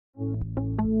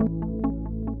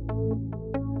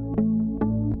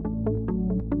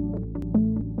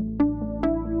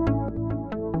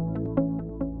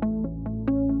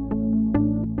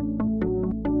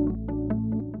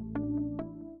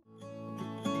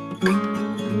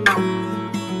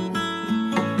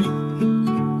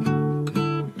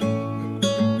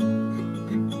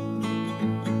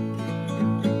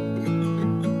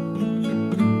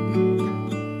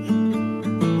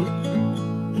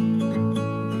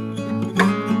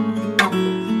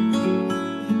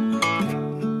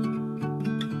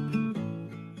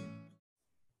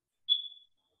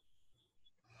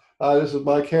Hi, this is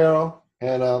Mike Harrell,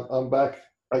 and I'm back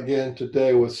again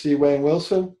today with C Wayne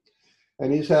Wilson,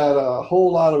 and he's had a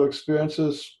whole lot of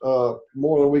experiences,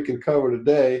 more than we can cover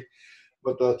today.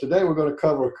 But today we're going to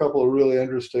cover a couple of really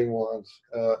interesting ones.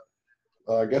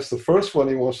 I guess the first one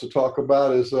he wants to talk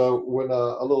about is when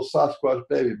a little Sasquatch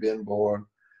baby being born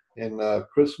in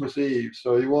Christmas Eve.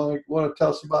 So you want to tell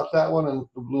us about that one and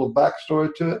a little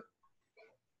backstory to it?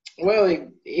 Well,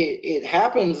 it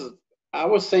happens. I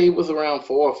would say it was around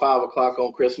 4 or 5 o'clock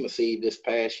on Christmas Eve this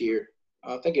past year.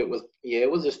 I think it was, yeah,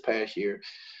 it was this past year.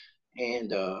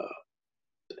 And,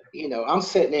 I'm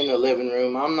sitting in the living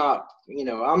room. I'm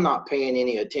not paying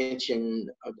any attention.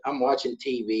 I'm watching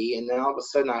TV. And then all of a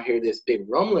sudden I hear this big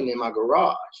rumbling in my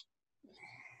garage.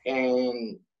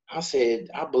 And I said,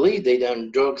 I believe they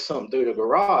done drug something through the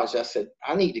garage. I said,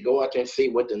 I need to go out there and see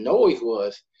what the noise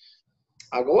was.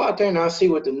 I go out there and I see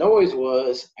what the noise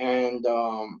was. And,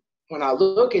 when I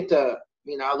look at I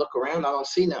look around, I don't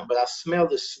see nothing, but I smell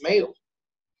the smell.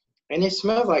 And it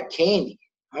smells like candy.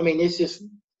 I mean, it's just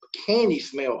candy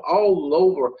smell all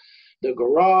over the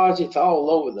garage. It's all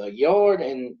over the yard.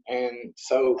 And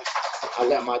so I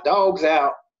let my dogs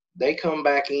out. They come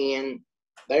back in.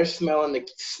 They're smelling the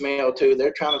smell too.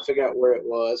 They're trying to figure out where it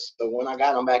was. So when I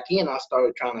got them back in, I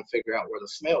started trying to figure out where the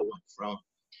smell went from.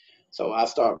 So I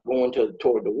start going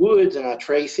toward the woods, and I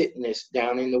trace it, and it's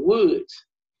down in the woods.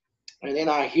 And then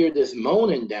I hear this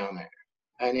moaning down there,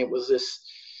 and it was this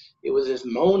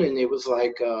moaning. It was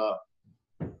like,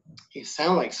 it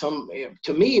sounded like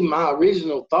to me, my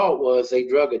original thought was they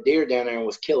drug a deer down there and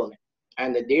was killing it.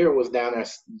 And the deer was down there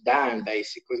dying,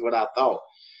 basically, is what I thought.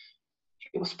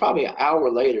 It was probably an hour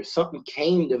later, something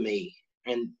came to me,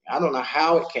 and I don't know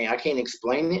how it came. I can't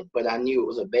explain it, but I knew it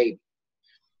was a baby.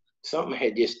 Something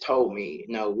had just told me,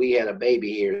 no, we had a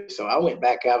baby here. So I went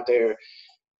back out there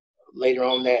later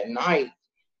on that night.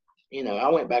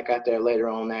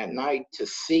 To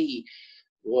see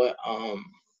what, I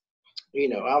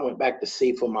went back to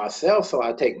see for myself. So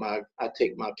I take my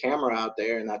camera out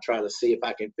there and I try to see if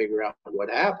I can figure out what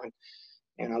happened.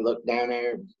 And I looked down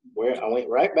there where I went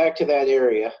right back to that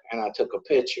area and I took a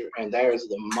picture, and there's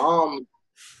the mom,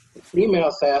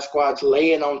 female Sasquatch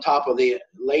laying on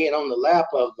the lap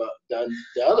of the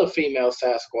other female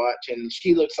Sasquatch, and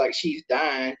she looks like she's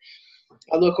dying.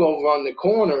 I look over on the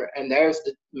corner, and there's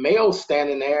the male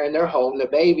standing there, and they're holding the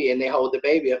baby, and they hold the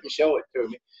baby up and show it to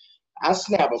me. I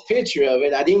snap a picture of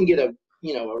it. I didn't get a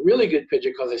really good picture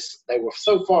because they were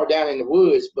so far down in the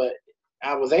woods, but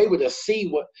I was able to see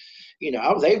what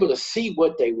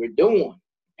they were doing.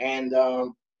 And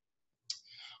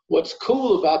what's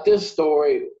cool about this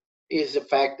story is the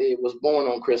fact that it was born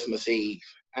on Christmas Eve,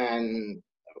 and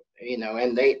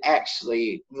they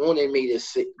actually wanted me to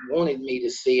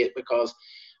see it, because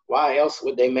why else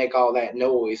would they make all that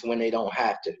noise when they don't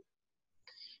have to?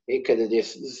 It could have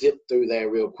just zipped through there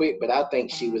real quick, but I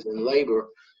think she was in labor.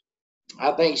 And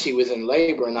I think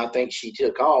she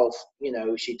took off.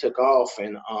 She took off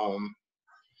and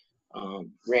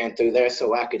ran through there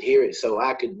so I could hear it, so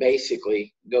I could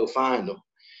basically go find them.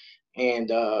 And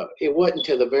it wasn't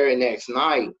until the very next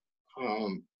night.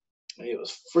 It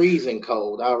was freezing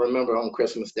cold. I remember on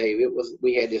Christmas Day,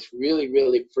 we had this really,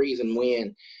 really freezing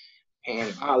wind,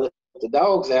 and I let the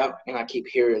dogs out, and I keep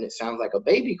hearing it sounds like a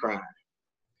baby crying.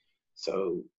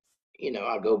 So,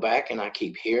 I go back and I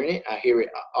keep hearing it. I hear it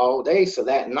all day. So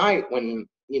that night when,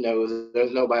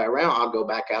 there's nobody around, I'll go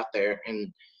back out there,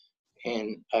 and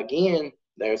again,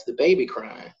 there's the baby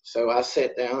crying. So I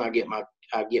sit down, I get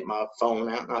my phone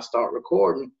out and I start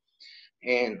recording,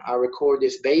 and I record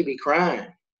this baby crying.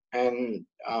 And,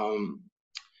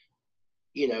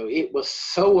 it was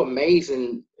so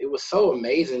amazing. It was so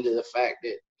amazing to the fact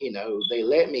that, they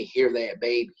let me hear that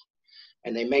baby,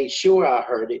 and they made sure I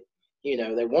heard it.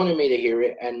 They wanted me to hear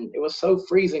it, and it was so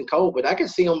freezing cold, but I could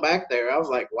see them back there. I was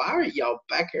like, why are y'all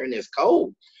back here in this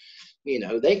cold?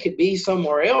 They could be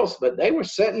somewhere else, but they were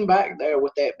sitting back there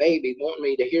with that baby wanting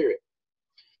me to hear it.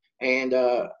 And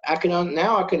I can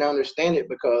understand it,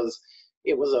 because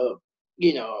it was a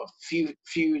few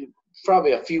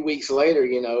probably a few weeks later,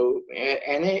 you know,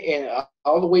 and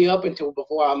all the way up until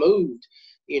before I moved,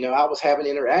 you know, I was having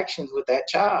interactions with that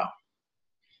child.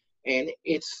 And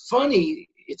it's funny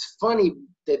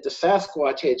that the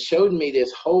Sasquatch had showed me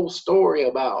this whole story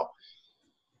about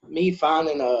me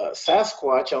finding a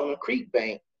Sasquatch on a creek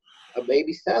bank, a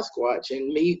baby Sasquatch,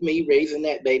 and me raising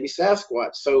that baby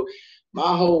Sasquatch. So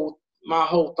my whole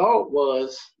thought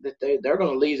was that they're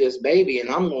going to leave this baby, and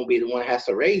I'm going to be the one that has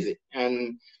to raise it.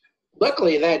 And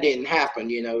luckily that didn't happen.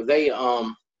 You know,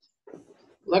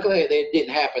 luckily that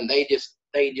didn't happen. They just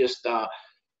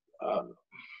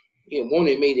you know,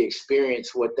 wanted me to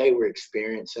experience what they were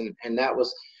experiencing, and that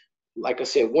was, like I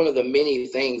said, one of the many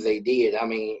things they did. I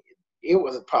mean, it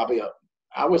was probably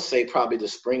I would say probably the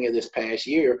spring of this past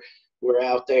year. We're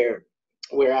out there,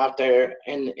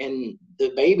 and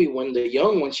the baby, when the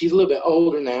young one, she's a little bit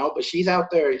older now, but she's out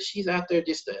there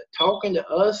just talking to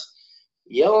us,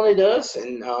 yelling at us,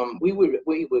 and we would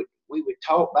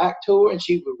talk back to her, and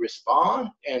she would respond,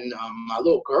 and my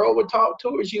little girl would talk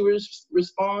to her, she would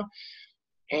respond,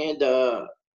 and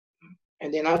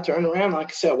then I turned around, like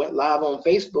I said, I went live on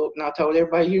Facebook, and I told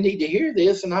everybody, you need to hear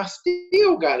this, and I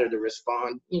still got her to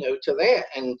respond, you know, to that.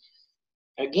 And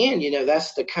again, you know,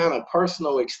 that's the kind of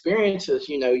personal experiences,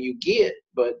 you know, you get,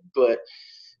 but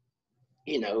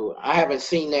you know, I haven't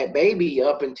seen that baby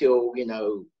up until, you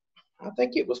know, I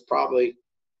think it was probably,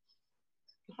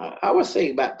 I would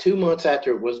say about 2 months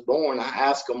after it was born. I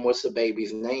asked them what the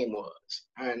baby's name was,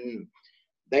 and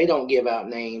they don't give out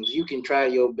names. You can try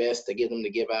your best to get them to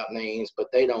give out names, but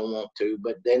they don't want to.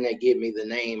 But then they give me the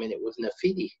name, and it was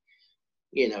Nafiti.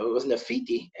 You know, it was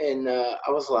Nafiti. And I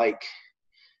was like,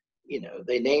 you know,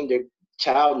 they named their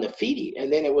child Nafiti. And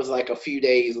then it was like a few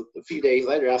days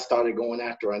later, I started going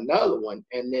after another one.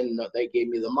 And then they gave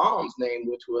me the mom's name,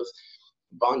 which was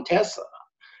Bontessa.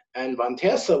 And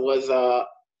Bontessa was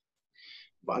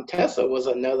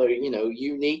another, you know,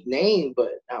 unique name.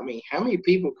 But I mean, how many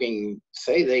people can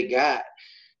say they got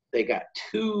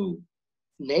two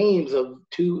names of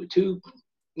two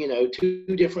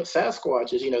different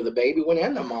Sasquatches, you know, the baby one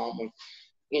and the mom one?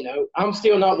 You know, I'm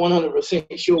still not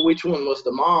 100% sure which one was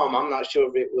the mom. I'm not sure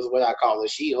if it was what I call a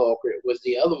She-Hulk or it was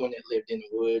the other one that lived in the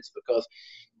woods, because,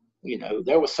 you know,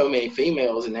 there were so many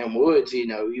females in them woods. You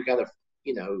know, you gotta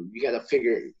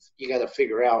figure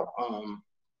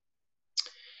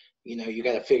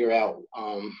out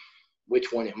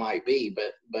which one it might be,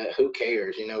 but who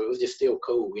cares? You know, it was just still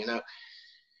cool, you know.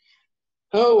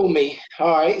 Oh me. All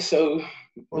right, so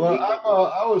Well,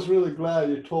 I was really glad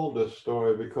you told this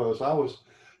story, because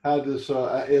had this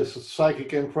it's a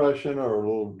psychic impression or a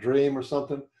little dream or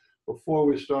something before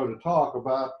we started to talk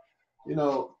about, you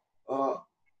know,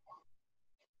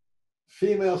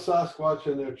 female Sasquatch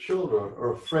and their children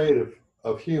are afraid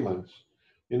of humans.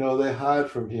 You know, they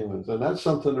hide from humans, and that's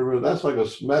something that's like a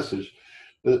message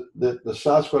that the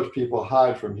Sasquatch people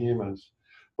hide from humans.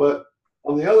 But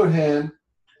on the other hand,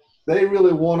 they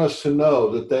really want us to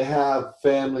know that they have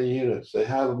family units. They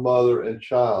have a mother and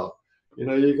child. You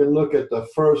know, you can look at the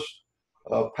first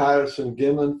Patterson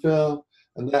Gimlin film,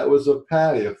 and that was a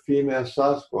Patty, a female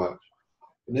Sasquatch.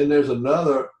 And then there's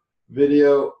another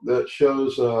video that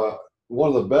shows one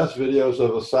of the best videos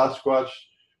of a Sasquatch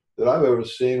that I've ever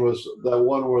seen, was that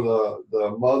one where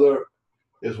the mother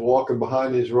is walking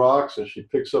behind these rocks, and she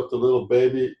picks up the little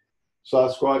baby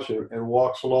Sasquatch and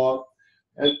walks along.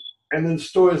 And then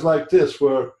stories like this,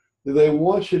 where they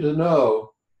want you to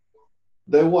know,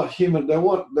 they want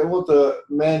the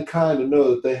mankind to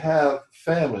know that they have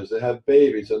families, they have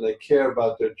babies, and they care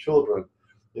about their children,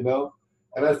 you know.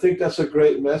 And I think that's a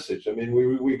great message. I mean,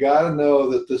 we got to know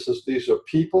that these are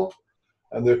people,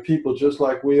 and they're people just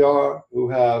like we are, who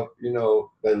have, you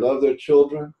know, they love their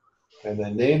children, and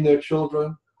they name their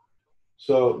children.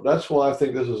 So that's why I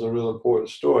think this is a real important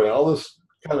story. All this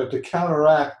kind of to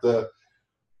counteract the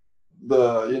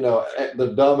you know, the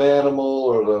dumb animal,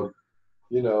 or the,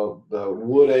 you know, the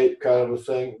wood ape kind of a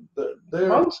thing.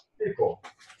 They're people.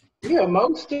 Yeah,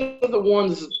 most of the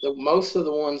ones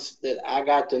that I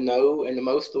got to know, and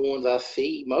most of the ones I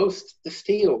see,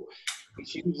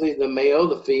 it's usually the male,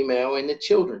 the female, and the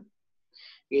children.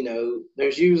 You know,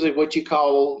 there's usually what you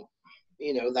call,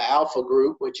 you know, the alpha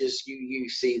group, which is you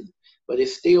see, but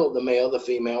it's still the male, the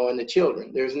female, and the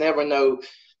children. There's never no,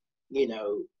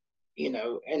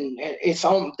 and it's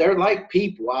on. They're like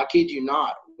people. I kid you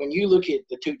not. When you look at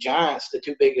the two giants, the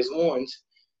two biggest ones,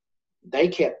 they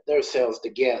kept themselves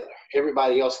together.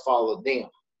 Everybody else followed them.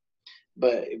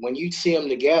 But when you see them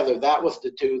together, that was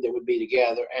the two that would be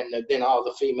together, and then all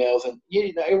the females. And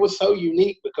you know, it was so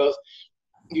unique because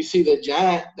you see the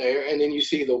giant there, and then you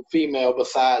see the female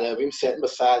beside of him, sitting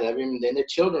beside of him, and then the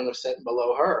children are sitting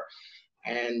below her.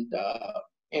 And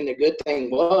the good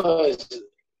thing was,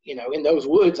 you know, in those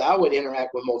woods, I would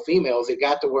interact with more females. It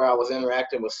got to where I was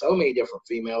interacting with so many different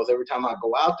females. Every time I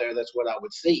go out there, that's what I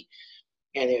would see.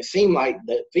 And it seemed like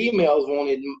the females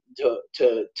wanted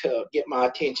to get my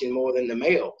attention more than the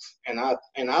males. And I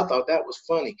thought that was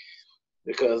funny,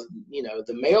 because, you know,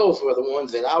 the males were the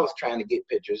ones that I was trying to get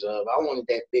pictures of. I wanted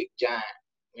that big giant.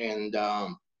 And,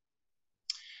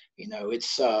 you know,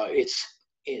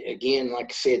 again, like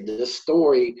I said, the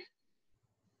story,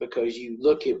 because you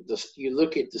look at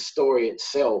the story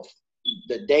itself,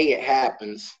 the day it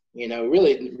happens, you know,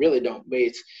 really don't,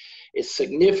 it's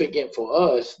significant for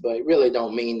us, but it really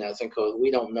don't mean nothing, because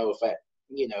we don't know if that,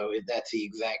 you know, if that's the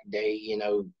exact day, you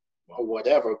know, or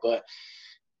whatever. But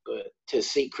to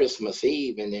see Christmas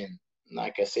Eve, and then,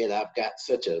 like I said, I've got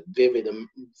such a vivid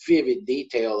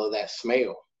detail of that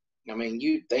smell. I mean,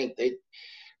 you think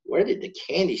where did the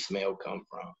candy smell come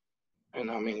from? And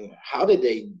I mean, how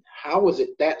was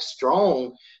it that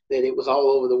strong that it was all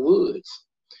over the woods?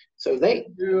 So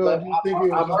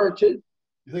I've heard too.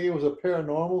 You think it was a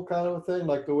paranormal kind of a thing,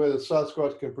 like the way the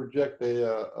Sasquatch can project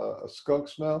a skunk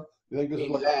smell? You think this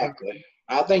is exactly?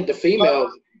 I think the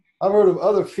females. I've heard of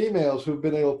other females who've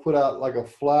been able to put out like a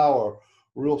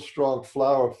real strong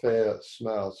flower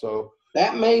smell. So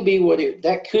that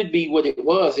could be what it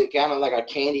was. It kind of like a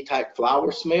candy type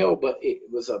flower smell, but it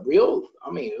was a real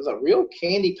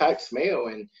candy type smell.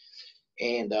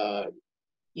 And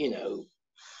you know,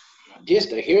 just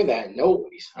to hear that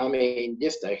noise, I mean,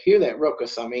 just to hear that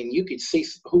ruckus, I mean, you could see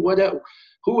whoever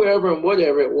and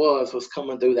whatever it was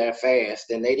coming through there fast,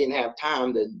 and they didn't have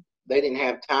time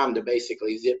to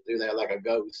basically zip through there like a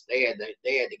ghost. They had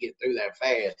to get through there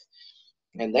fast.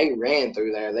 And they ran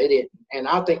through there. They didn't, and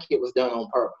I think it was done on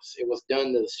purpose. It was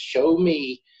done to show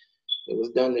me. It was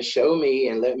done to show me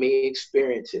and let me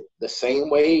experience it the same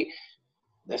way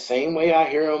I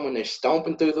hear them when they're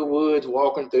stomping through the woods,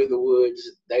 walking through the woods.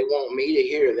 They want me to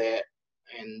hear that,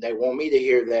 and they want me to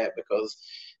hear that because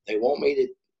they want me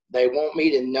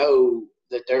to know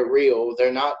that they're real.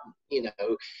 They're not, you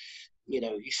know.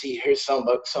 You hear some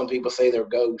people say they're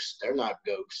ghosts. They're not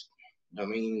ghosts. I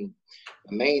mean,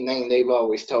 the main thing they've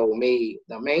always told me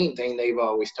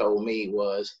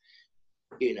was,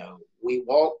 you know, we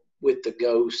walk with the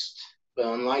ghost, but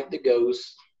unlike the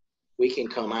ghost, we can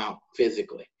come out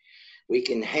physically. We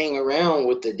can hang around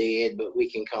with the dead, but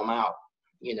we can come out,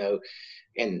 you know.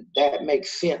 And that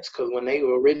makes sense, because when they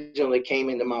originally came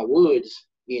into my woods,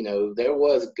 you know, there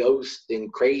was ghosts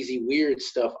and crazy weird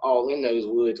stuff all in those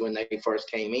woods when they first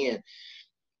came in.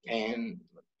 And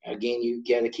again, you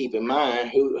got to keep in mind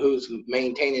who's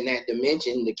maintaining that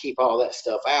dimension to keep all that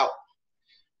stuff out.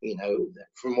 You know,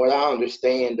 from what I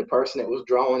understand, the person that was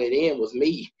drawing it in was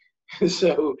me.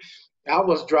 So I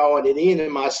was drawing it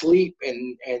in my sleep,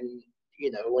 and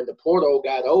you know, when the portal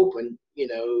got open, you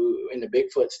know, and the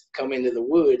Bigfoots come into the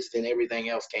woods, then everything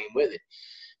else came with it.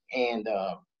 And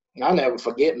I'll never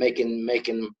forget making,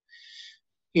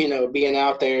 you know, being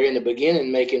out there in the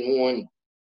beginning, making one,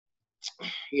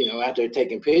 you know, out there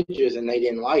taking pictures, and they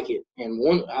didn't like it. And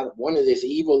one of these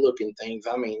evil looking things,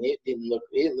 I mean, it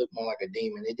looked more like a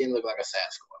demon. It didn't look like a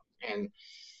Sasquatch.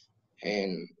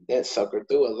 And that sucker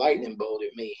threw a lightning bolt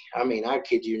at me. I mean, I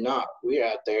kid you not. We're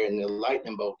out there, and the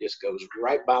lightning bolt just goes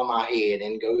right by my head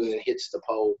and goes and hits the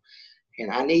pole. And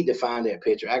I need to find that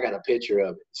picture. I got a picture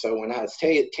of it. So when I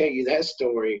tell you that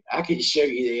story, I can show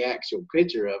you the actual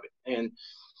picture of it. And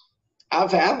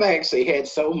I've actually had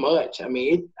so much. I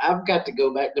mean, I've got to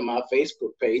go back to my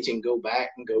Facebook page and go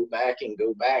back and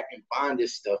find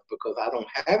this stuff, because I don't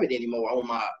have it anymore on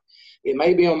my. It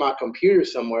may be on my computer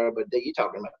somewhere, but you're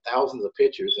talking about thousands of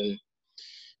pictures, and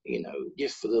you know,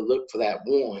 just for the look for that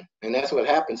one. And that's what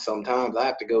happens sometimes. I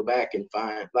have to go back and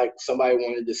find, like, somebody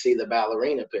wanted to see the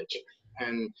ballerina picture,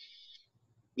 and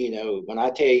you know, when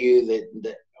I tell you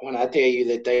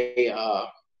that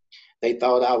they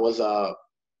thought I was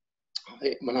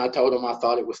when I told them I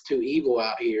thought it was too evil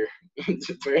out here,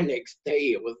 the very next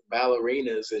day it was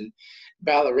ballerinas,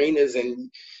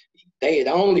 and they'd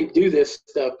only do this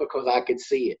stuff because I could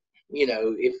see it. You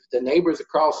know, if the neighbors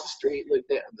across the street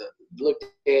looked at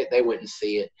it, they wouldn't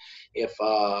see it. If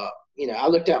you know, I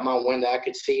looked out my window, I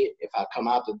could see it. If I come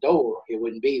out the door, it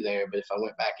wouldn't be there. But if I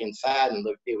went back inside and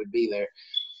looked, it would be there.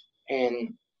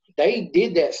 And they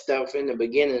did that stuff in the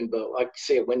beginning, but like I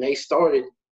said, when they started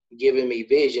giving me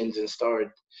visions and started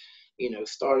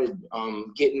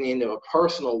getting into a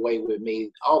personal way with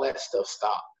me, all that stuff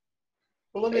stopped.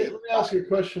 Well, let me ask you a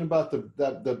question about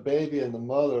the baby and the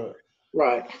mother.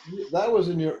 Right. That was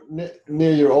in your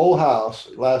near your old house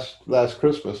last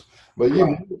Christmas, but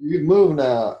Right. you moved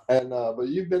now, and but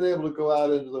you've been able to go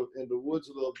out into the woods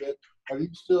a little bit.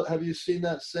 Have you seen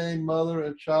that same mother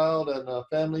and child and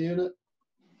family unit?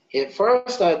 At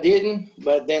first I didn't,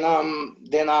 but I'm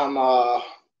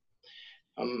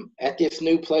at this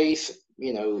new place,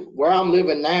 where I'm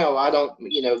living now. I don't,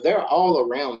 they're all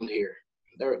around here.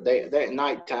 They're at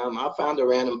nighttime. I found a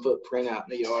random footprint out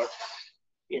in the yard,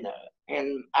 you know,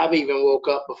 and I've even woke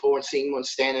up before and seen one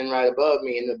standing right above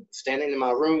me standing in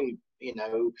my room,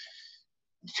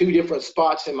 two different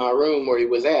spots in my room where he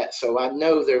was at. So I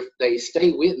know they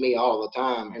stay with me all the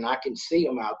time, and I can see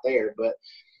them out there. But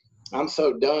I'm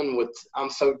so done with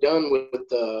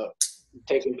the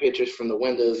taking pictures from the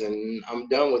windows, and I'm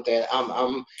done with that.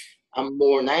 I'm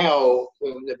more now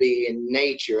wanting to be in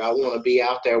nature. I want to be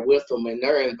out there with them in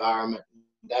their environment.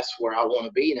 That's where I want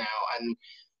to be now, and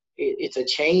it's a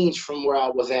change from where I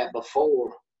was at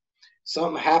before.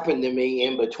 Something happened to me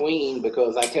in between,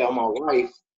 because I tell my wife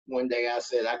one day, I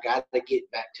said, I got to get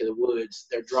back to the woods.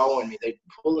 They're drawing me. They're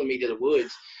pulling me to the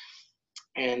woods.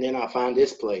 And then I find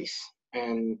this place.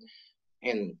 And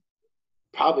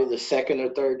probably the second or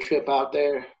third trip out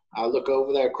there, I look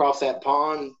over there across that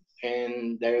pond,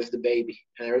 and there's the baby.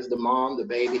 There's the mom, the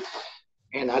baby.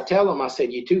 And I tell them, I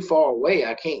said, you're too far away.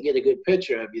 I can't get a good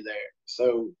picture of you there.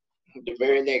 So the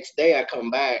very next day I come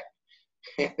back,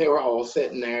 and they were all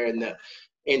sitting there in the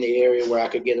area where I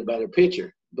could get a better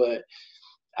picture. But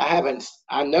I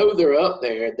know they're up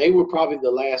there. They were probably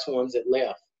the last ones that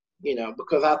left,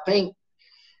 because I think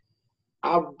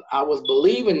I was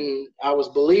believing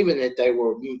that they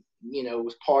were,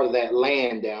 was part of that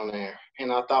land down there.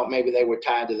 And I thought maybe they were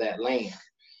tied to that land.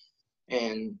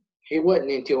 And it wasn't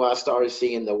until I started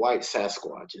seeing the white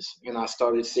Sasquatches, and I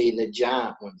started seeing the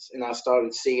giant ones, and I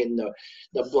started seeing the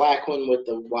black one with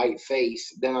the white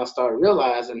face. Then I started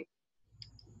realizing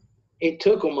it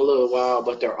took them a little while,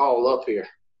 but they're all up here.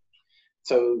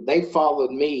 So they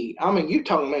followed me. I mean, you're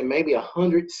talking about maybe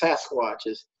 100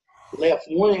 Sasquatches left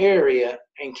one area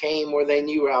and came where they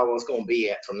knew where I was going to be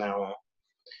at from now on.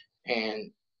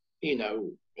 And,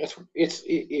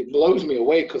 it blows me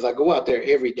away, because I go out there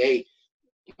every day.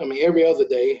 I mean, every other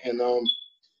day. And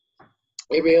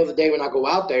every other day when I go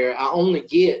out there, I only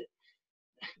get,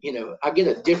 I get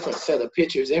a different set of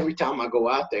pictures every time I go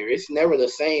out there. It's never the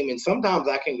same. And sometimes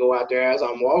I can go out there as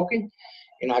I'm walking,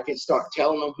 and I can start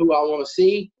telling them who I want to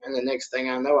see. And the next thing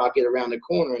I know, I get around the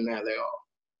corner, and there they are.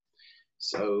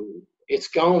 So it's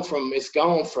gone from,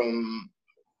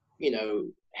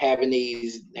 having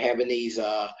these, having these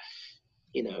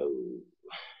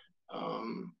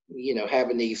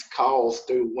calls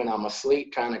through when I'm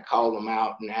asleep, trying to call them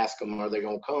out and ask them, are they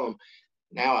going to come?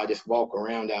 Now I just walk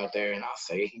around out there, and I'll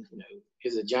say,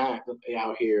 is a giant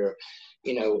out here?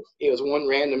 It was one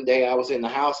random day I was in the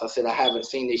house. I said, I haven't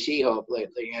seen the She-Hulk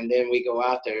lately. And then we go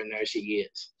out there, and there she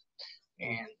is.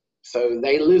 And so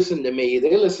they listen to me.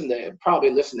 They probably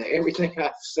listen to everything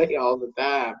I say all the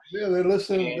time. Yeah, they're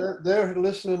listening. They're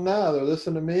listening now. They're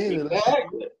listening to me.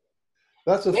 Exactly.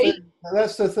 That's the thing.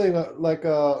 That's the thing.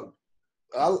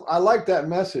 I like that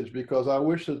message, because I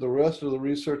wish that the rest of the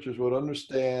researchers would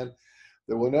understand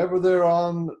that whenever they're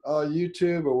on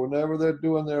YouTube, or whenever they're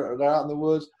out in the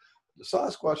woods, the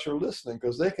Sasquatch are listening,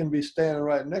 because they can be standing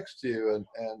right next to you, and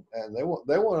they want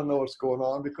to know what's going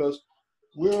on, because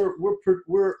we're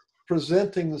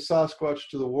presenting the Sasquatch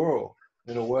to the world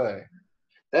in a way.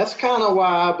 That's kind of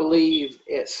why I believe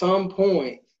at some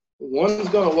point one's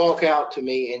going to walk out to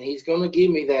me, and he's going to give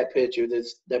me that picture.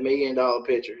 That's the $1 million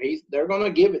picture. They're going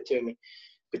to give it to me.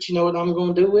 But you know what I'm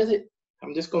going to do with it?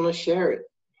 I'm just going to share it.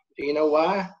 Do you know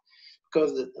why?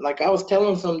 Because like I was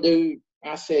telling some dude,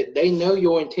 I said, they know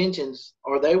your intentions,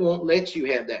 or they won't let you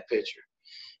have that picture.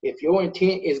 If your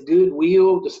intent is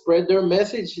goodwill to spread their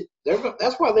message,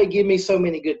 that's why they give me so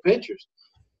many good pictures.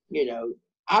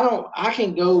 I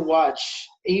can go watch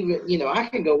I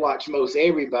can go watch most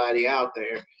everybody out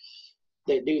there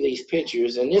that do these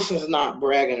pictures. And this is not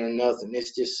bragging or nothing.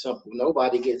 It's just simple.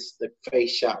 Nobody gets the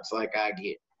face shots like I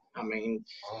get. I mean,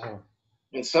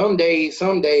 and some days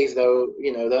though,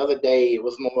 the other day it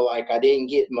was more like I didn't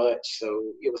get much.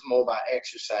 So it was more about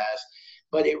exercise.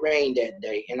 But it rained that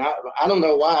day. And I don't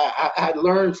know why. I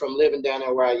learned from living down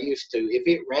there where I used to. If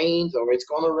it rains or it's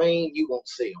going to rain, you won't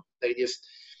see them.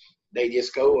 They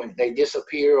just go and they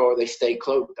disappear, or they stay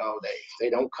cloaked all day. They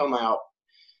don't come out.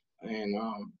 And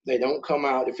they don't come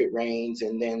out if it rains.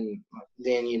 And then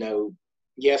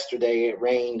yesterday it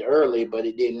rained early, but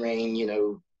it didn't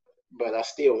rain, but I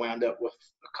still wound up with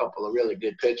a couple of really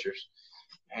good pictures.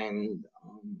 And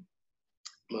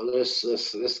Well,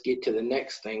 let's get to the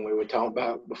next thing we were talking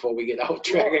about before we get off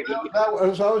track again. I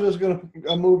was just going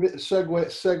to move it,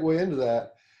 segue into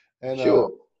that, and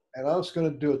Sure. and I was going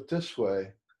to do it this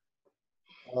way,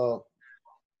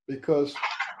 because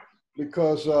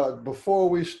before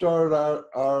we started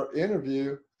our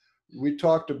interview, we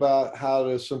talked about how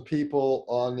there's some people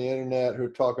on the internet who are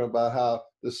talking about how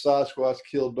the Sasquatch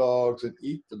kill dogs and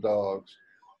eat the dogs.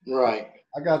 Right.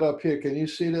 I got up here. Can you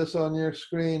see this on your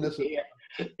screen? This is,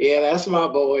 yeah, that's my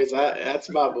boys. That's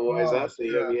my boys. I oh,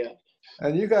 see them. Yeah.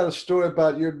 and you got a story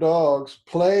about your dogs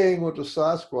playing with the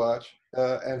Sasquatch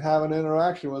and having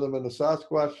interaction with them, and the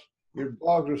Sasquatch, your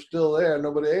dogs are still there.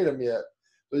 Nobody ate them yet.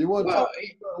 So you want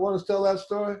to tell that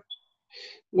story?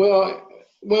 Well,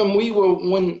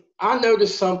 when I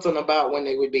noticed something about when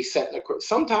they would be sitting across,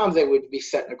 sometimes they would be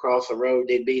sitting across the road.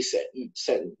 They'd be sitting.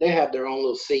 They have their own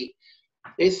little seat.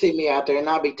 They'd see me out there, and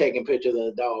I'd be taking pictures of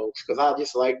the dogs because I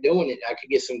just like doing it. I could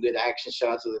get some good action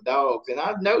shots of the dogs, and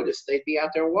I've noticed they'd be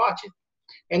out there watching,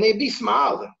 and they'd be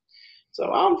smiling.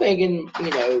 So I'm thinking,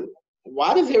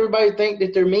 why does everybody think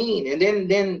that they're mean? And then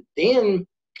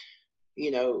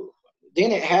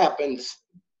it happens.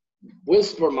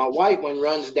 Whisper, my white one,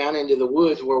 runs down into the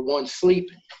woods where one's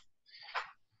sleeping,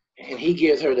 and he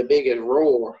gives her the biggest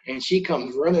roar, and she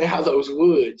comes running out of those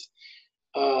woods.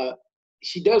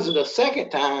 She does it a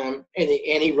second time, and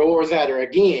he roars at her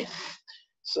again.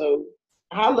 So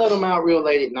I let them out real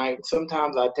late at night.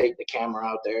 Sometimes I take the camera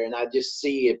out there, and I just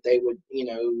see if they would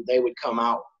come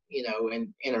out,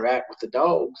 and interact with the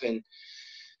dogs. And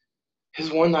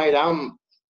there's one night I'm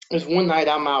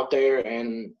out there,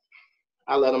 and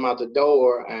I let them out the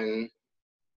door, and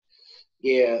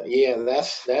yeah,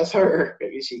 that's her.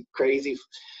 She's crazy,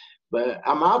 but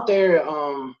I'm out there.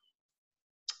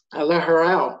 I let her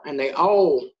out, and they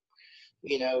all,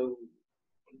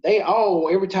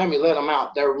 every time you let them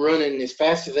out, they're running as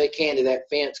fast as they can to that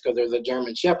fence because there's a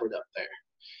German Shepherd up there.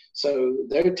 So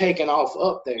they're taking off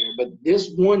up there. But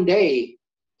this one day,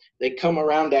 they come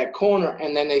around that corner,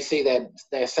 and then they see that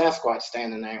Sasquatch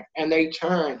standing there, and they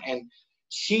turn, and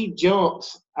she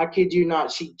jumps. I kid you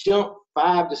not. She jumped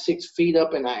 5 to 6 feet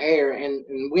up in the air and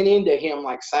went into him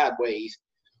like sideways.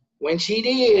 When she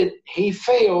did, he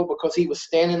fell because he was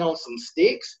standing on some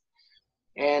sticks.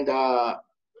 And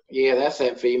that's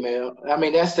that female. I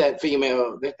mean, that's that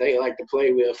female that they like to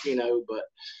play with,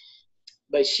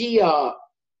 But she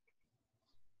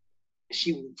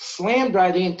slammed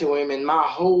right into him, and my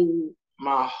whole.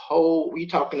 You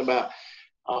talking about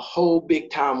a whole big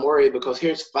time worry because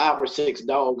here's 5 or 6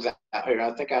 dogs out here.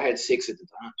 I think I had 6 at the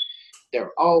time.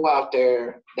 They're all out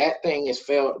there. That thing has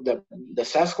fell. The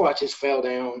Sasquatch has fell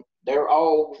down. They're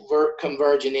all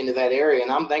converging into that area,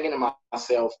 and I'm thinking to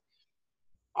myself,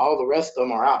 all the rest of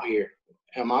them are out here.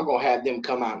 Am I gonna have them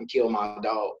come out and kill my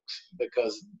dogs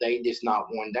because they just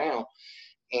knocked one down?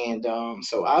 And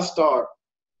so I start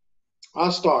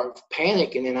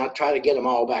panicking, and I try to get them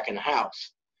all back in the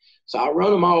house. So I run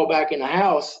them all back in the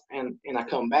house, and I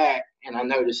come back, and I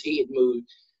notice he had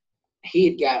moved.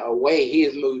 He had got away. He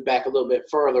had moved back a little bit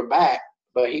further back,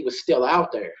 but he was still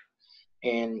out there.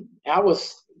 And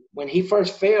when he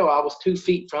first fell, I was 2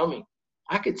 feet from him.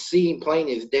 I could see him plain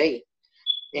as day.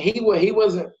 And he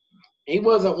wasn't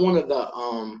one of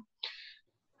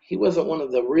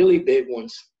the really big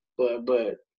ones, but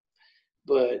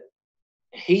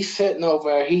he's sitting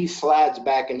over. He slides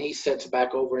back, and he sits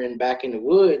back over back in the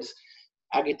woods.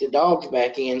 I get the dogs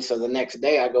back in, so the next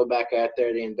day I go back out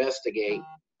there to investigate.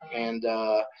 And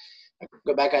I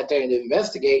go back out there and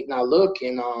investigate, and I look,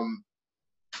 and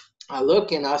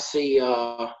I see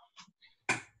the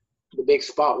big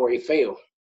spot where he fell,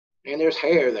 and there's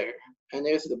hair there, and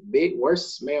there's the big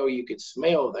worst smell you could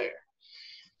smell there.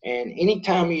 And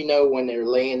anytime when they're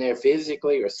laying there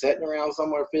physically or sitting around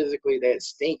somewhere physically, that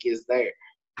stink is there.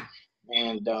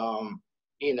 And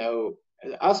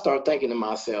I start thinking to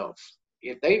myself,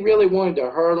 if they really wanted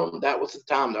to hurt them, that was the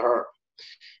time to hurt them.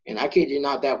 And I kid you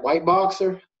not, that white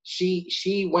boxer,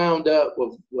 she wound up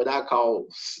with what I call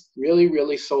really,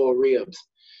 really sore ribs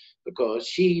because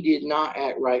she did not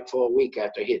act right for a week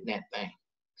after hitting that thing.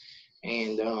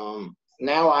 And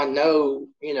now I know,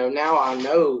 I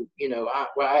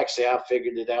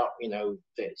figured it out,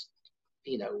 that,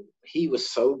 he was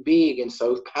so big and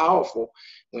so powerful.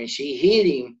 When she hit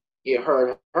him, it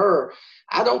hurt her.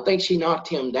 I don't think she knocked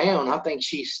him down. I think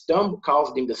she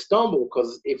caused him to stumble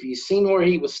because if you seen where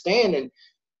he was standing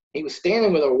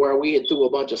with her where we had threw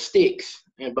a bunch of sticks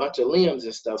and a bunch of limbs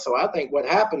and stuff. So I think what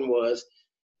happened was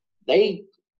by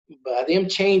them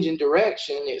changing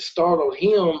direction, it startled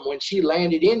him. When she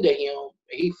landed into him,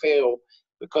 he fell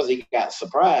because he got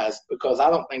surprised, because I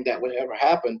don't think that would ever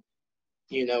happen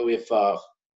You know, if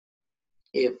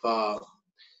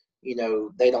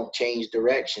they don't change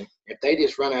direction. If they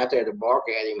just run out there to bark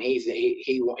at him,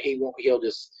 he'll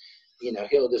just,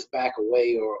 he'll just back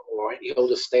away, or he'll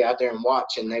just stay out there and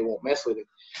watch, and they won't mess with him.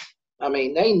 I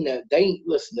mean, they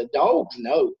listen. The dogs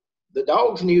know. The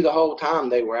dogs knew the whole time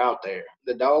they were out there.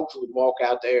 The dogs would walk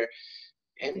out there,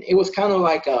 and it was kind of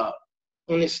like and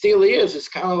it still is. It's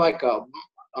kind of like a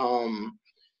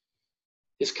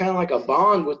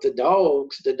bond with the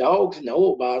dogs. The dogs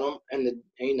know about them, and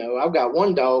I've got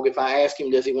one dog. If I ask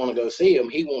him, does he want to go see him?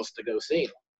 He wants to go see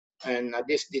him. And I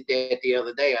just did that the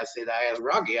other day. I asked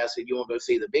Rocky. I said, you want to go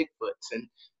see the Bigfoots? And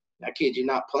I kid you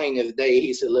not, plain as day,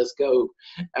 he said, let's go.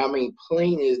 I mean,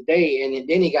 plain as day. And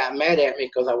then he got mad at me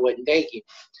because I wouldn't take him.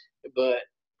 But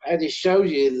I just showed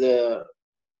you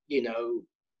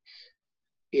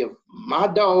if my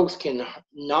dogs can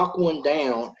knock one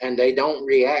down and they don't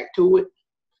react to it,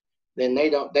 then they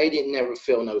didn't never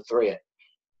feel no threat.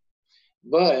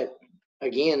 But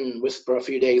again, Whisper a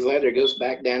few days later goes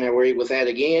back down there where he was at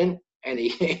again, and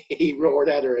he roared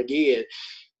at her again.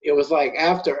 It was like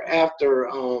after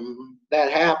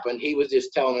that happened, he was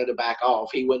just telling her to back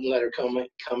off. He wouldn't let her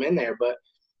come in there. But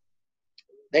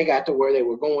they got to where they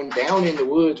were going down in the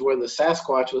woods where the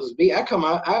Sasquatch was.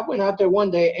 I went out there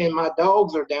one day, and my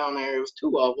dogs are down there. It was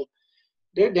two of them.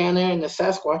 They're down there, and the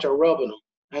Sasquatch are rubbing them,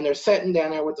 and they're sitting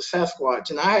down there with the Sasquatch.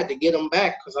 And I had to get them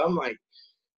back because I'm like,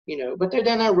 but they're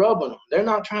down there rubbing them. They're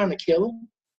not trying to kill them.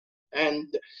 And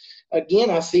again,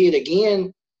 I see it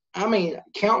again. I mean,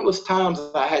 countless times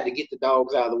I had to get the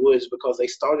dogs out of the woods because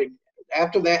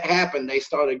after that happened, they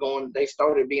started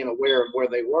being aware of where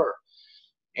they were.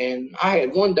 And I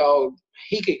had one dog,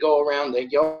 he could go around the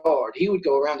yard. He would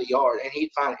go around the yard, and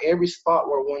he'd find every spot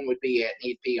where one would be at, and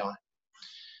he'd pee on it.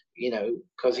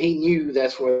 Because he knew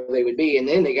that's where they would be. And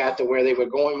then they got to where they were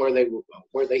going,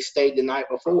 where they stayed the night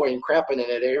before and crapping in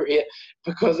that area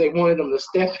because they wanted them to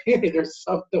step in it or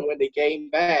something when they came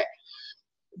back.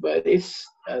 But it's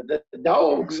the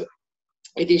dogs.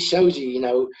 It just shows you,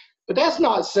 But that's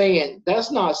not saying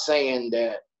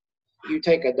that you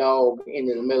take a dog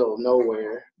into the middle of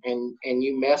nowhere and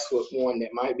you mess with one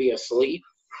that might be asleep,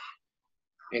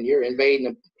 and you're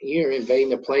invading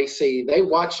the place. See, they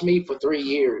watched me for 3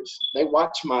 years. They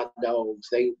watch my dogs.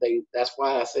 That's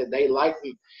why I said they like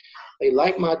me. They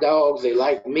like my dogs. They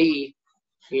like me.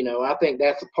 I think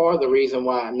that's a part of the reason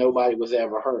why nobody was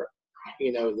ever hurt.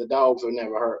 The dogs were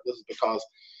never hurt. This is because,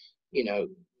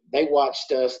 they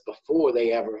watched us before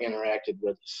they ever interacted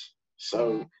with us.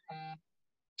 So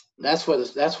that's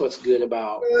what's good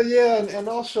about. Well, yeah, and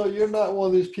also you're not one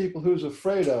of these people who's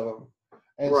afraid of them.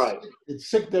 And right. It's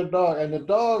sick their dog. And the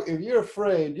dog, if you're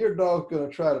afraid, your dog's going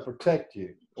to try to protect you.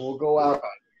 And will go out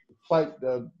and fight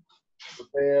the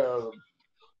bear or the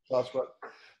Sasquatch.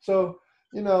 So,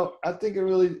 I think it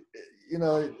really,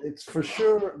 it's for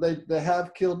sure they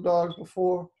have killed dogs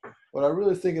before. But I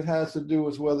really think it has to do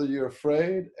with whether you're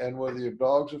afraid and whether your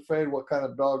dog's afraid, what kind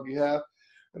of dog you have.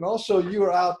 And also you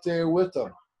are out there with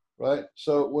them, right?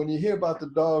 So when you hear about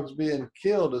the dogs being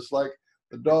killed, it's like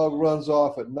the dog runs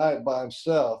off at night by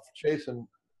himself, chasing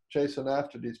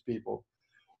after these people,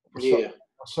 or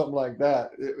something like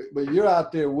that. But you're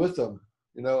out there with them,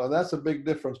 and that's a big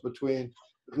difference between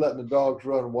letting the dogs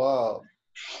run wild.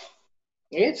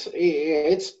 It's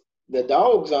the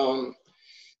dogs.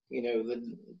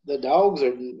 The dogs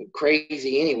are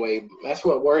crazy anyway. That's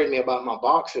what worried me about my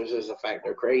boxers is the fact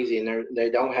they're crazy and they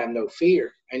don't have no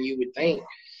fear. And you would think,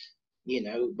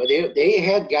 but they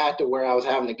had got to where I was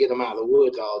having to get them out of the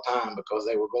woods all the time because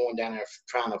they were going down there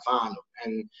trying to find them.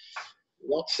 And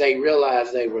once they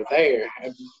realized they were there,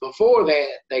 before that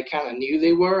they kind of knew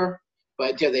they were,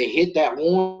 but until they hit that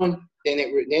one, then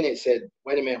it said,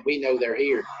 wait a minute, we know they're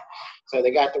here. So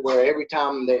they got to where every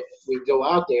time that we'd go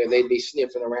out there, they'd be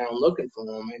sniffing around looking for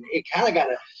them, and it kind of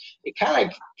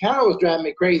was driving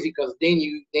me crazy because then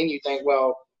you think,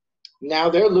 well, now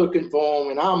they're looking for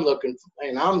them, and I'm looking for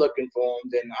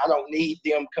them. Then I don't need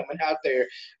them coming out there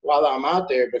while I'm out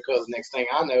there because next thing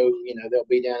I know, they'll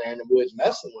be down there in the woods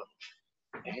messing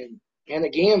with them. And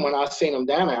again, when I seen them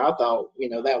down there, I thought,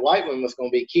 that white one was going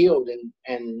to be killed,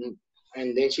 and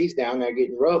then she's down there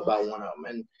getting rubbed by one of them,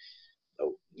 and.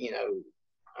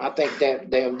 I think that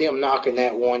them knocking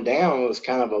that one down was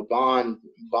kind of a bonding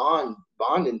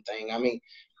thing. I mean,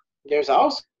 there's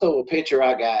also a picture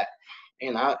I got,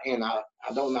 and I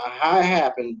don't know how it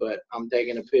happened, but I'm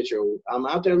taking a picture. I'm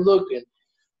out there looking,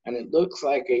 and it looks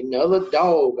like another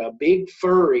dog, a big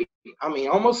furry. I mean,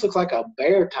 almost looks like a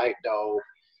bear type dog,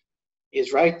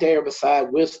 is right there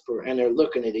beside Whisper, and they're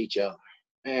looking at each other.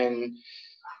 And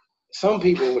some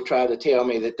people would try to tell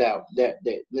me that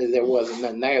there wasn't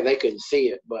nothing there. They couldn't see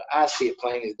it, but I see it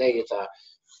plain as day.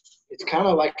 It's kind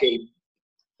of like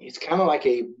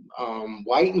a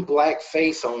white and black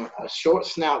face on a short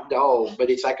snout dog, but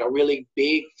it's like a really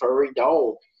big furry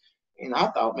dog. And I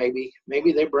thought maybe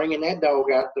they're bringing that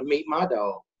dog out to meet my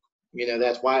dog. You know,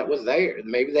 that's why it was there.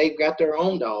 Maybe they've got their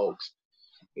own dogs.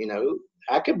 You know,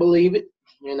 I could believe it.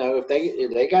 You know, if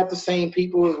they got the same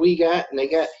people as we got,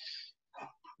 and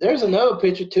there's another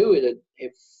picture too.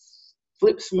 It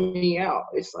flips me out.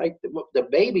 It's like the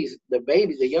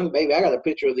young baby. I got a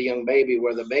picture of the young baby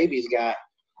where the baby's got,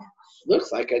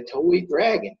 looks like a toy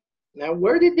dragon. Now,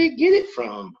 where did they get it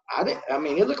from? I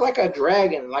mean, it looked like a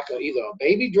dragon, like either a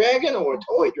baby dragon or a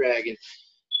toy dragon.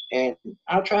 And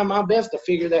I'll try my best to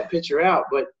figure that picture out.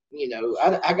 But, you know,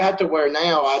 I got to where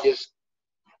now I just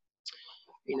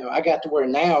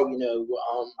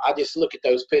look at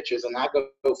those pictures and I go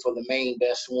for the main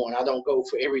best one. I don't go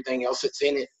for everything else that's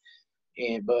in it.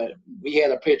 But we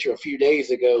had a picture a few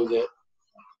days ago that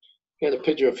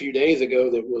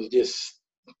was just,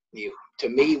 to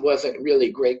me, wasn't really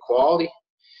great quality,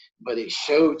 but it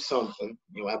showed something.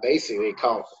 You know, I basically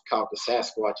caught the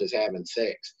Sasquatches having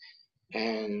sex,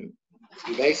 and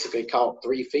you basically caught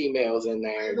 3 females in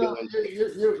there. No,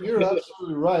 you're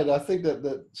absolutely right. I think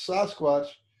that Sasquatch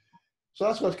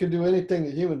can do anything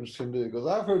that humans can do, because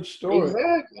I've heard stories.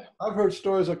 Exactly. I've heard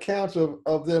stories, accounts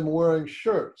of them wearing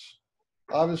shirts.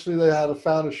 Obviously, they had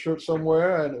found a shirt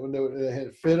somewhere, and when they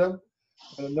had fit them.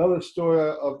 And another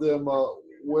story of them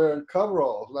wearing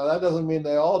coveralls. Now, that doesn't mean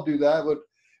they all do that, but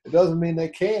it doesn't mean they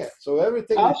can't. So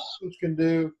everything that humans can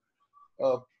do,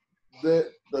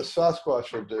 the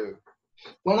Sasquatch will do.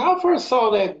 When I first saw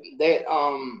that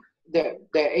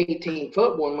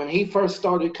 18-foot one, when he first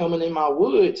started coming in my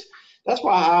woods, that's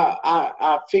why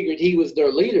I figured he was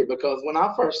their leader, because when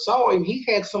I first saw him, he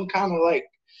had some kind of like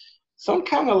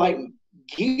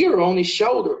gear on his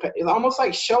shoulder, almost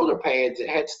like shoulder pads that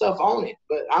had stuff on it.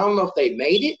 But I don't know if they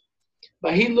made it,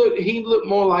 but he looked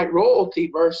more like royalty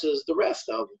versus the rest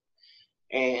of them.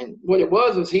 And what it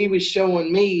was he was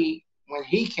showing me, when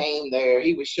he came there,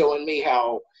 he was showing me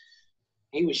how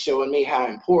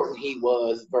important he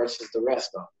was versus the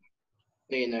rest of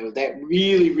them. You know, that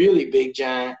really, really big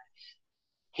giant,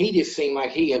 he just seemed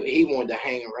like he wanted to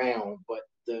hang around. But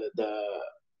the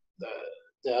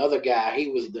other guy,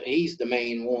 he's the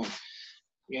main one.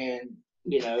 And,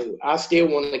 you know, I still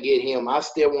want to get him. I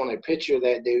still want a picture of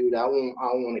that dude. I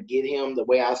want to get him the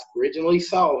way I originally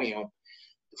saw him.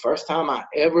 The first time I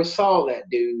ever saw that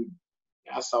dude,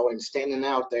 I saw him standing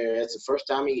out there. That's the first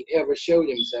time he ever showed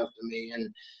himself to me.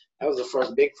 And that was the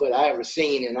first Bigfoot I ever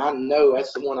seen. And I know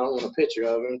that's the one I want a picture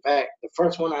of. In fact, the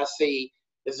first one I see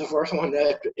is the first one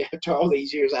that after all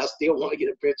these years, I still want to get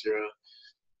a picture of.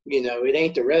 You know, it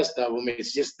ain't the rest of them.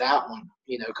 It's just that one,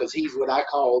 you know, because he's what I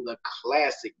call the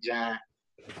classic giant.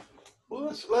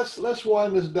 Well, let's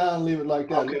wind this down and leave it like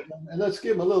that. Okay. And let's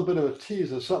give him a little bit of a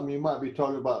teaser, something you might be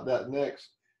talking about that next.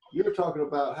 You're talking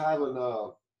about having,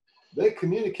 they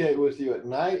communicate with you at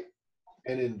night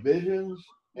and in visions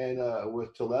and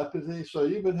with telepathy. So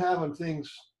you've been having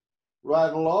things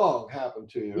right along happen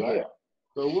to you, right? Yeah.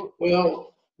 So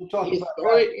we'll talk about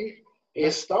that.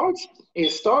 It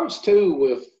starts too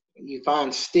with, you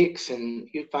find sticks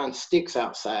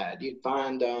outside. You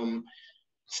find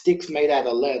sticks made out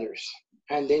of letters,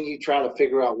 and then you try to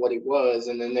figure out what it was.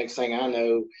 And the next thing I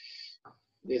know,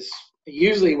 this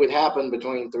usually would happen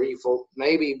between 4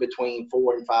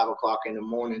 and 5 o'clock in the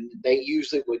morning. They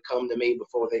usually would come to me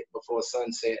before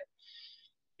sunset,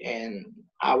 and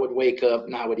I would wake up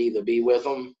and I would either be with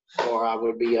them or I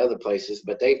would be other places.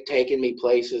 But they've taken me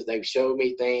places. They've showed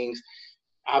me things.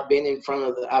 I've been in front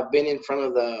of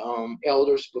the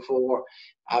elders before.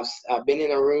 I've been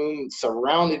in a room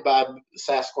surrounded by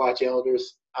Sasquatch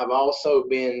elders. I've also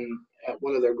been at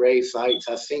one of their grave sites.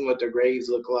 I've seen what their graves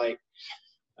look like.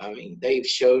 I mean, they've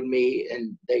showed me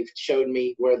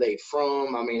where they're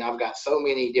from. I mean, I've got so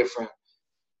many different,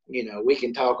 you know, we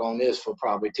can talk on this for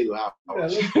probably 2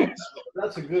 hours. Yeah,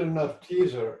 that's a good enough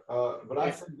teaser. But I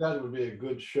think that would be a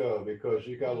good show, because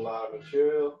you got a lot of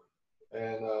material,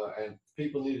 and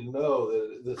people need to know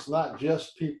that it's not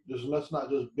just people. That's not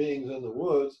just beings in the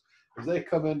woods. Because they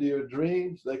come into your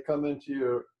dreams, they come into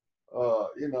your,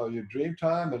 your dream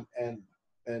time, and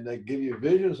they give you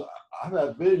visions. I've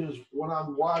had visions when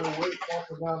I'm wide awake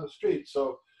walking down the street.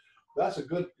 So that's a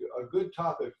good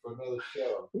topic for another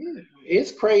show.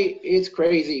 It's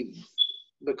crazy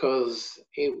because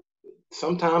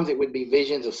sometimes it would be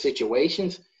visions of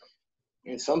situations,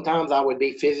 and sometimes I would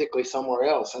be physically somewhere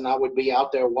else, and I would be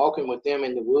out there walking with them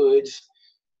in the woods,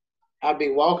 I'd be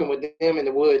walking with them in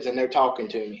the woods and they're talking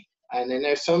to me. And then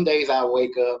there's some days I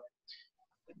wake up,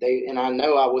 and I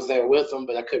know I was there with them,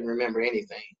 but I couldn't remember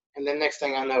anything. And then next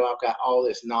thing I know, I've got all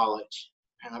this knowledge.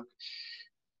 And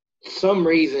some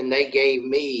reason they gave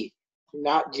me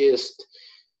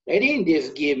they didn't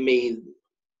just give me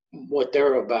what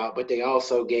they're about, but they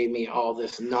also gave me all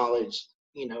this knowledge,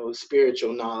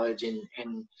 spiritual knowledge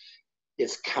and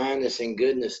this kindness and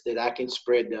goodness that I can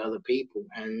spread to other people.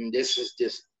 And this is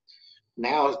just,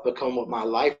 now it's become what my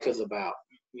life is about.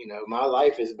 My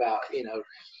life is about,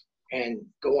 and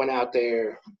going out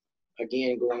there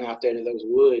to those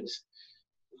woods.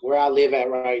 Where I live at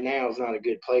right now is not a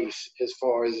good place as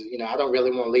far as, I don't really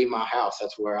want to leave my house.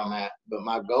 That's where I'm at. But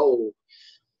my goal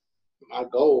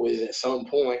is at some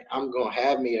point I'm going to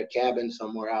have me a cabin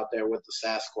somewhere out there with the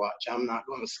Sasquatch. I'm not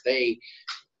going to stay,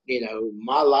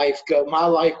 my life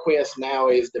quest now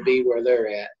is to be where they're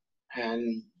at.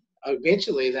 And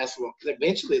eventually that's going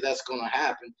to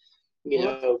happen,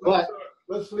 but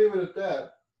let's leave it at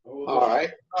that. All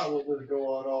right. We'll just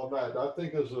go on all night. I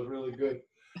think this is a really good.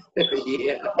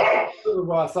 Yeah.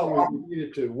 I thought we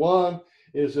needed to. One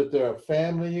is that they're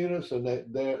family units and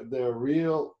they're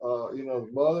real,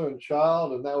 mother and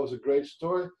child, and that was a great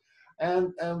story.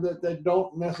 And that they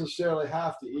don't necessarily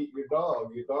have to eat your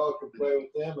dog. Your dog can play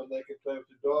with them, and they can play with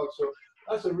your dog. So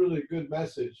that's a really good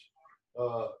message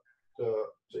to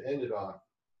end it on.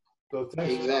 So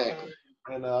thanks. Exactly.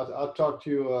 And I'll talk to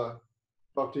you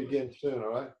again soon. All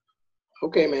right.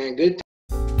 Okay, man. Good.